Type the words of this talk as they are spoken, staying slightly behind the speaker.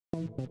The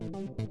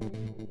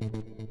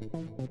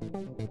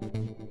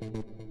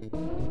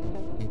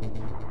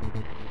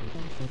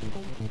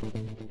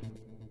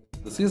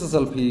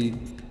CSSLP,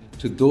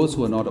 to those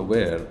who are not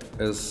aware,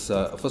 is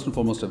first and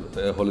foremost a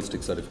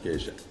holistic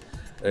certification.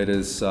 It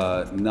is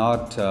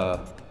not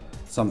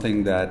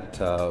something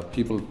that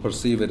people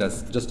perceive it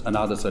as just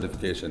another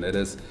certification. It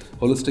is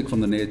holistic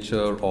from the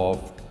nature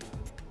of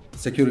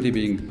security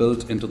being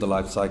built into the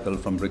life cycle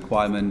from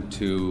requirement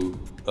to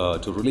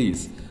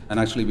release. And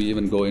actually we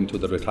even go into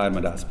the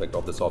retirement aspect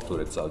of the software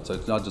itself. So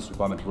it's not just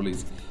requirement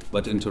release,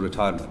 but into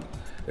retirement.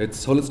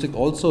 It's holistic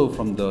also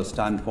from the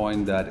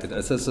standpoint that it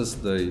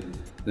assesses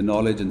the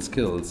knowledge and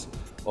skills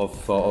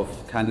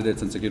of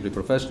candidates and security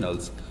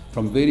professionals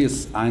from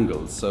various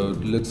angles. So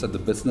it looks at the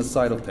business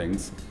side of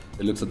things,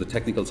 it looks at the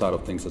technical side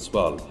of things as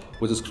well,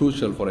 which is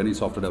crucial for any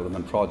software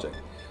development project.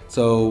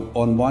 So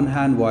on one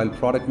hand, while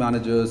product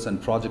managers and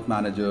project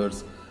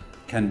managers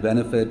can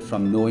benefit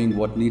from knowing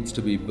what needs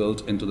to be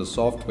built into the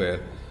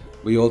software,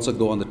 we also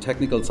go on the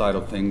technical side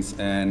of things,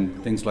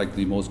 and things like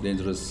the most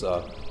dangerous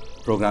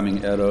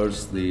programming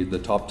errors, the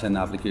top 10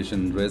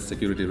 application risks,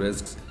 security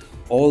risks,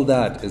 all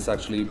that is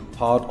actually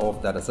part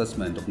of that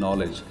assessment of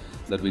knowledge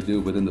that we do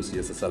within the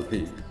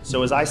CSSLP.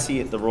 So as I see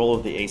it, the role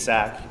of the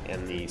ASAC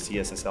and the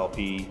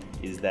CSSLP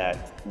is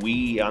that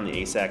we on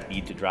the ASAC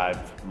need to drive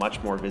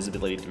much more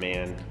visibility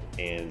demand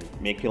and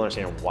make people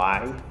understand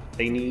why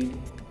they need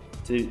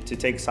to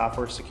take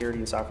software security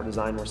and software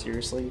design more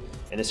seriously.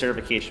 And the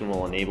certification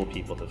will enable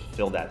people to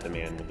fulfill that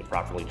demand with a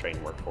properly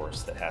trained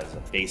workforce that has a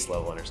base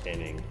level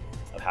understanding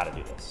of how to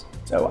do this.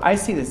 So I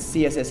see the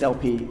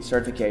CSSLP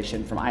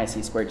certification from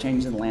ISC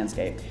changing the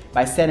landscape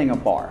by setting a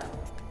bar.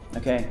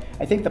 Okay,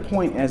 I think the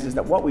point is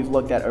that what we've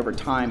looked at over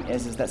time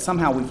is that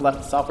somehow we've left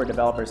the software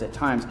developers at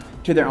times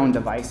to their own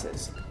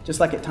devices.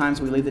 Just like at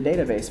times we leave the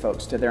database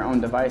folks to their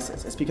own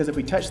devices. It's because if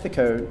we touch the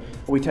code,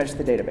 or we touch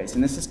the database,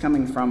 and this is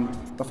coming from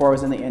before I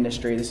was in the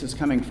industry, this was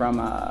coming from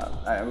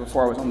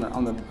before I was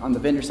on the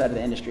vendor side of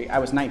the industry. I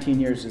was 19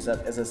 years as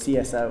a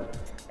CSO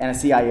and a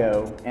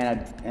CIO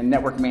and a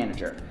network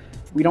manager.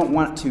 We don't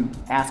want to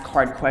ask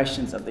hard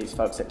questions of these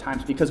folks at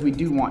times because we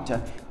do want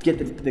to get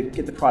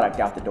the product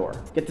out the door,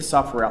 get the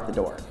software out the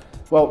door.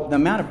 Well, the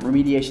amount of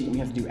remediation that we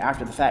have to do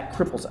after the fact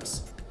cripples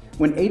us.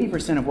 When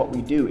 80% of what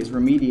we do is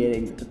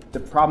remediating the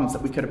problems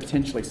that we could have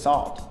potentially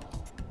solved,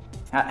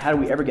 how do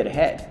we ever get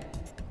ahead?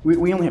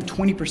 We only have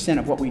 20%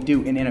 of what we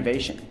do in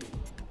innovation.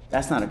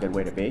 That's not a good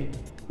way to be.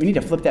 We need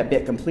to flip that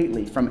bit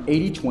completely from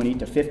 80-20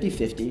 to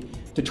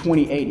 50-50 to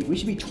 20-80. We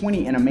should be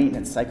 20 in a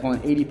maintenance cycle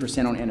and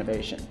 80% on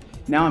innovation.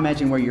 Now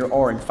imagine where you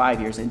are in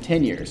 5 years, in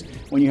 10 years,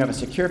 when you have a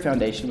secure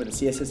foundation with a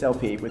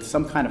CSSLP with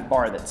some kind of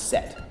bar that's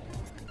set.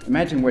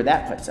 Imagine where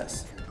that puts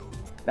us.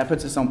 That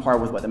puts us on par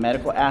with what the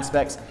medical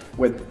aspects,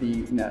 with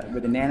the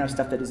nano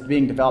stuff that is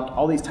being developed,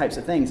 all these types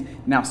of things.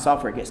 Now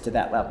software gets to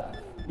that level.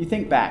 You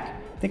think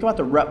back, think about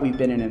the rut we've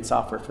been in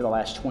software for the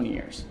last 20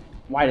 years.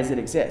 Why does it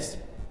exist?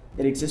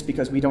 It exists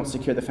because we don't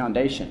secure the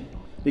foundation,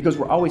 because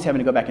we're always having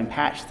to go back and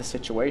patch the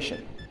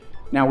situation.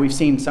 Now we've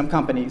seen some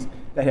companies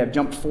that have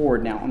jumped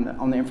forward now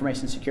on the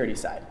information security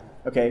side,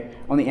 okay,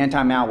 on the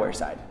anti-malware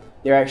side.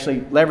 They're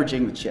actually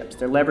leveraging the chips.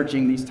 They're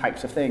leveraging these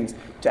types of things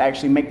to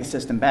actually make the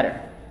system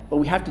better. But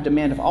we have to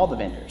demand of all the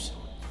vendors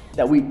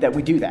that we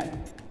do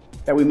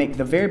that we make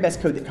the very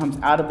best code that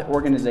comes out of the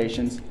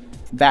organizations.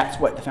 That's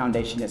what the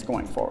foundation is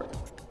going forward.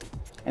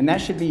 And that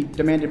should be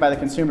demanded by the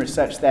consumers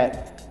such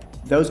that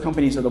those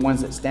companies are the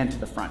ones that stand to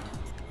the front.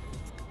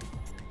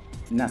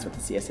 And that's what the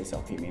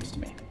CSSLP means to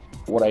me.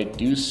 What I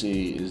do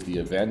see is the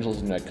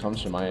evangelism that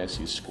comes from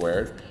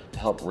ISC² to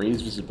help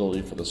raise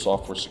visibility for the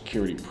software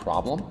security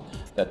problem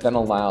that then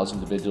allows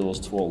individuals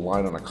to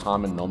align on a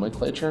common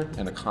nomenclature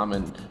and a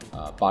common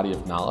body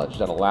of knowledge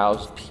that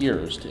allows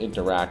peers to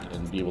interact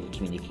and be able to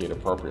communicate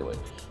appropriately.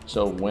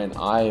 So when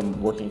I'm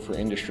working for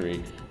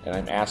industry and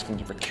I'm asking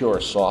to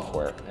procure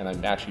software and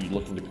I'm actually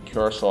looking to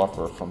procure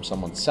software from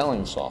someone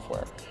selling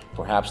software,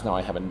 perhaps now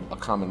I have a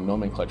common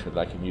nomenclature that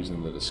I can use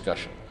in the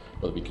discussion,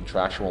 whether it be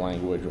contractual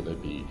language, whether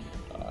it be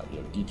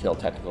detailed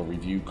technical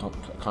review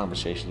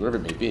conversations, whatever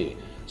it may be.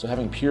 So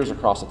having peers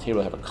across the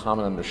table have a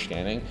common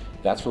understanding,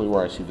 that's really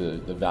where I see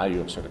the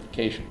value of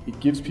certification. It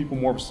gives people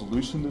more of a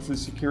solution to the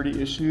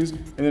security issues,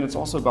 and then it's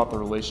also about the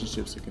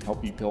relationships that can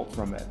help be built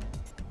from it.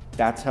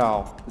 That's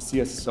how the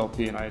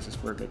CSSLP and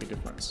ISC² make a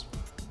difference.